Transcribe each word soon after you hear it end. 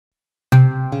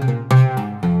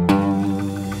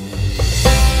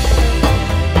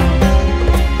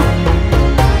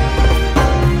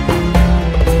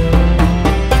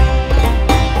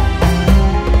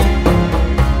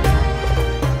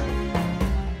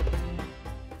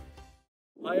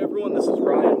everyone, this is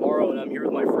Ryan Mauro and I'm here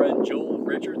with my friend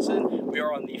Richardson. We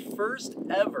are on the first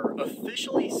ever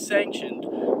officially sanctioned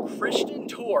Christian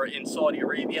tour in Saudi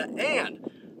Arabia and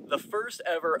the first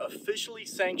ever officially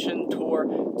sanctioned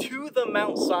tour to the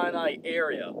Mount Sinai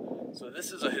area. So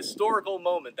this is a historical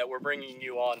moment that we're bringing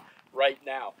you on right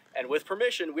now. And with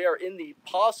permission, we are in the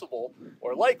possible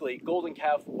or likely golden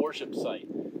calf worship site.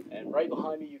 And right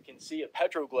behind me you can see a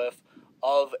petroglyph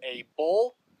of a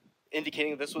bull,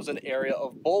 indicating this was an area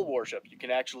of bull worship. You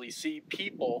can actually see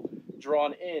people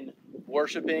drawn in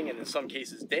worshiping and in some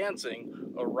cases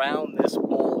dancing around this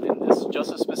bull in this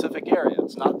just a specific area.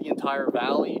 It's not the entire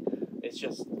valley. It's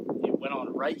just, it went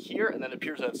on right here and then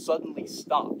appears to have suddenly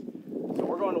stopped. So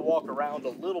we're going to walk around a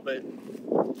little bit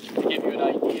to give you an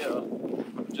idea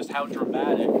of just how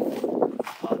dramatic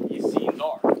these scenes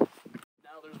are.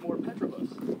 Now there's more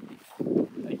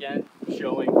petroglyphs. Again,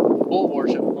 showing bull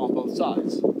worship on both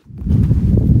sides.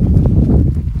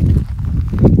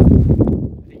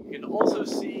 Also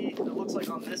see, it looks like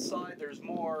on this side there's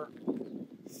more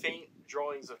faint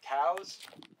drawings of cows.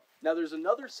 Now there's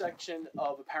another section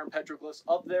of apparent petroglyphs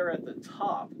up there at the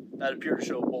top that appear to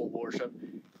show bull worship.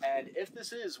 And if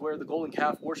this is where the golden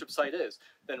calf worship site is,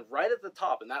 then right at the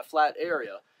top in that flat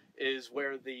area is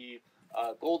where the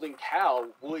golden cow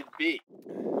would be.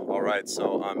 All right,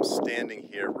 so I'm standing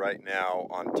here right now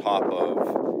on top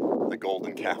of the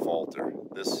golden calf altar.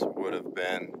 This would have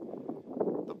been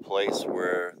place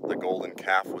where the golden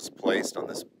calf was placed on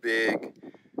this big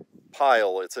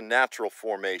pile. It's a natural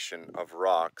formation of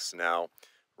rocks. Now,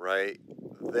 right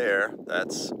there,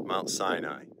 that's Mount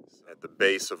Sinai, at the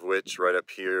base of which right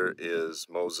up here is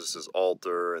Moses'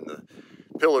 altar and the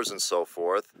pillars and so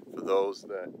forth. For those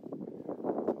that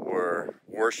were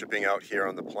worshiping out here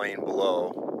on the plain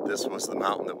below, this was the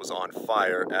mountain that was on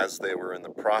fire as they were in the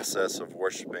process of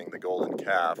worshiping the golden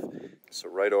calf. So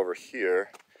right over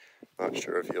here, not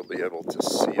sure if you'll be able to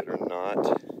see it or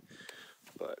not,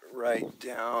 but right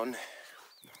down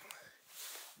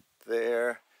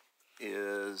there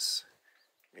is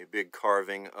a big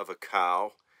carving of a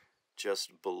cow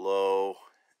just below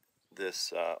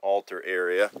this altar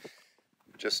area.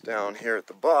 Just down here at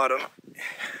the bottom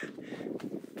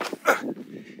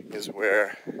is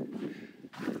where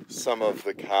some of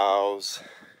the cows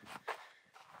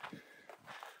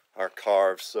are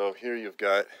carved. So here you've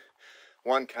got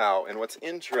one cow, and what's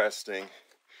interesting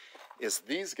is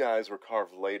these guys were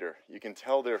carved later. You can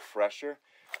tell they're fresher,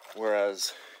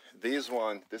 whereas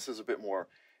this is a bit more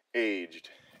aged,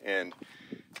 and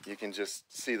you can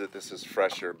just see that this is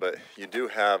fresher. But you do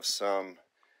have some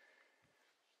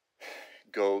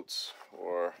goats,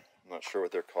 or I'm not sure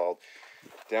what they're called,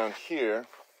 down here.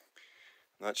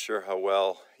 Not sure how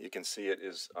well you can see it,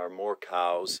 are more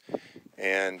cows,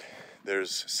 and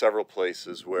there's several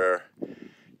places where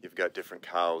you've got different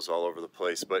cows all over the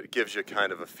place, but it gives you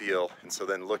kind of a feel. And so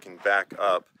then looking back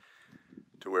up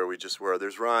to where we just were,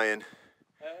 there's Ryan.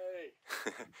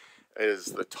 Hey! Is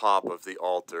the top of the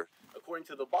altar. According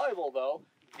to the Bible, though,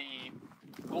 the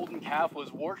golden calf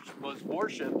was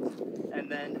worshipped,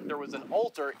 and then there was an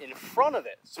altar in front of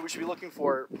it. So we should be looking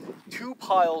for two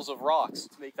piles of rocks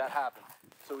to make that happen.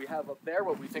 So we have up there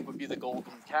what we think would be the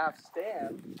golden calf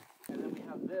stand, and then we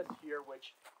have this here,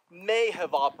 which may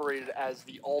have operated as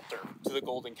the altar to the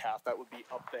golden calf that would be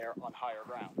up there on higher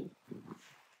ground.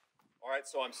 All right,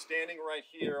 so I'm standing right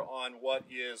here on what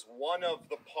is one of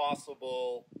the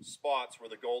possible spots where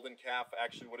the golden calf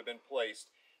actually would have been placed.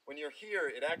 When you're here,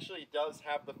 it actually does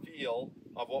have the feel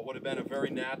of what would have been a very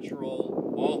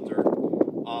natural altar.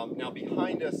 Now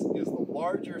behind us is the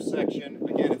larger section.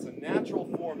 Again, it's a natural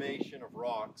formation of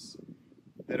rocks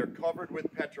that are covered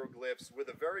with petroglyphs with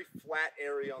a very flat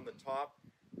area on the top.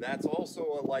 That's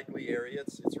also a likely area.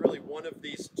 It's really one of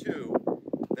these two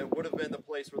that would have been the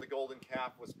place where the golden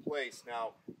calf was placed.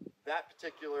 Now, that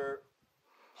particular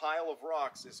pile of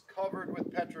rocks is covered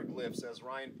with petroglyphs, as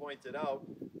Ryan pointed out,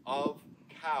 of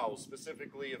cows,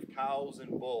 specifically of cows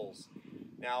and bulls.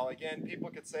 Now, again, people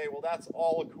could say, well, that's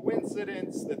all a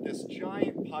coincidence that this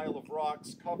giant pile of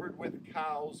rocks covered with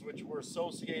cows, which were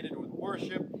associated with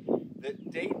worship, that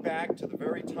date back to the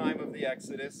very time of the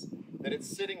Exodus, that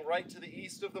it's sitting right to the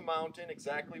east of the mountain,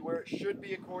 exactly where it should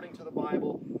be according to the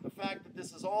Bible. The fact that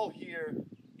this is all here,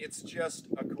 it's just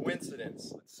a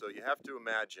coincidence. So you have to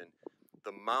imagine,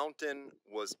 the mountain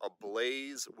was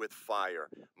ablaze with fire.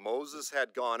 Moses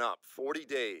had gone up 40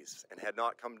 days and had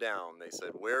not come down. They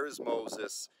said, where is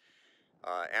Moses?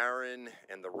 Aaron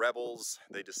and the rebels,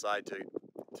 they decide to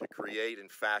create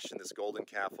and fashion this golden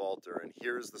calf altar. And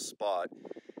here's the spot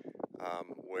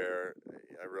where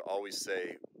I always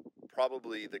say,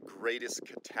 probably the greatest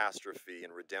catastrophe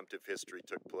in redemptive history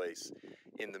took place.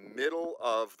 In the middle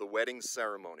of the wedding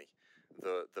ceremony,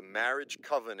 the marriage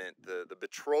covenant, the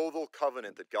betrothal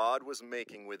covenant that God was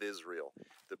making with Israel,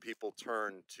 the people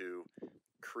turned to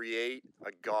create a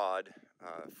god,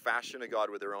 fashion a god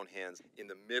with their own hands. In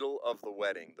the middle of the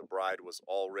wedding, the bride was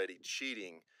already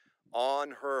cheating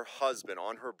on her husband,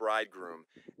 on her bridegroom,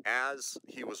 as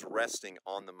he was resting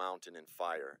on the mountain in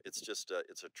fire. It's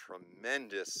a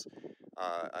tremendous,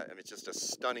 it's just a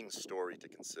stunning story to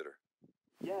consider.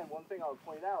 Yeah, and one thing I would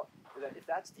point out is that if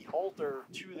that's the altar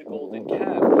to the golden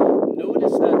calf,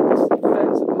 notice that this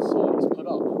fence that the Saudis put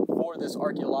up for this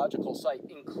archaeological site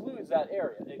includes that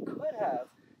area. It could have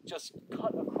just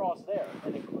cut across there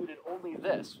and included only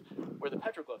this, where the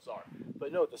petroglyphs are.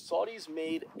 But no, the Saudis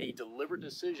made a deliberate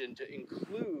decision to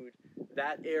include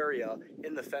that area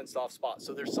in the fenced off spot.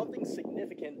 So there's something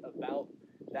significant about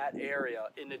that area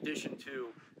in addition to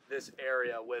this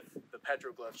area with the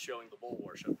petroglyphs showing the bull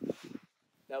worship.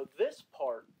 Now, this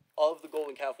part of the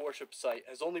golden calf worship site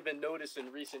has only been noticed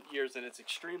in recent years, and it's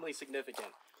extremely significant.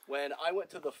 When I went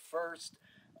to the first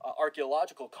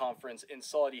archaeological conference in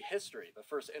Saudi history, the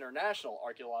first international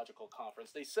archaeological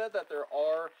conference, they said that there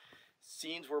are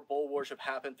scenes where bull worship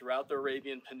happened throughout the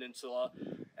Arabian Peninsula,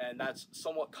 and that's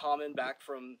somewhat common back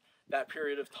from that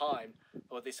period of time.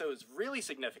 But what they said was really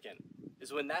significant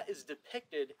is when that is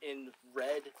depicted in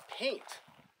red paint.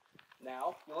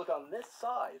 Now, you look on this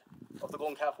side of the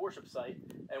golden calf worship site,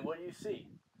 and what do you see?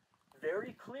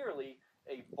 Very clearly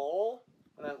a bull,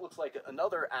 and then it looks like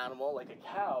another animal, like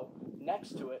a cow,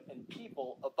 next to it, and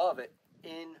people above it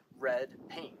in red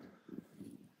paint.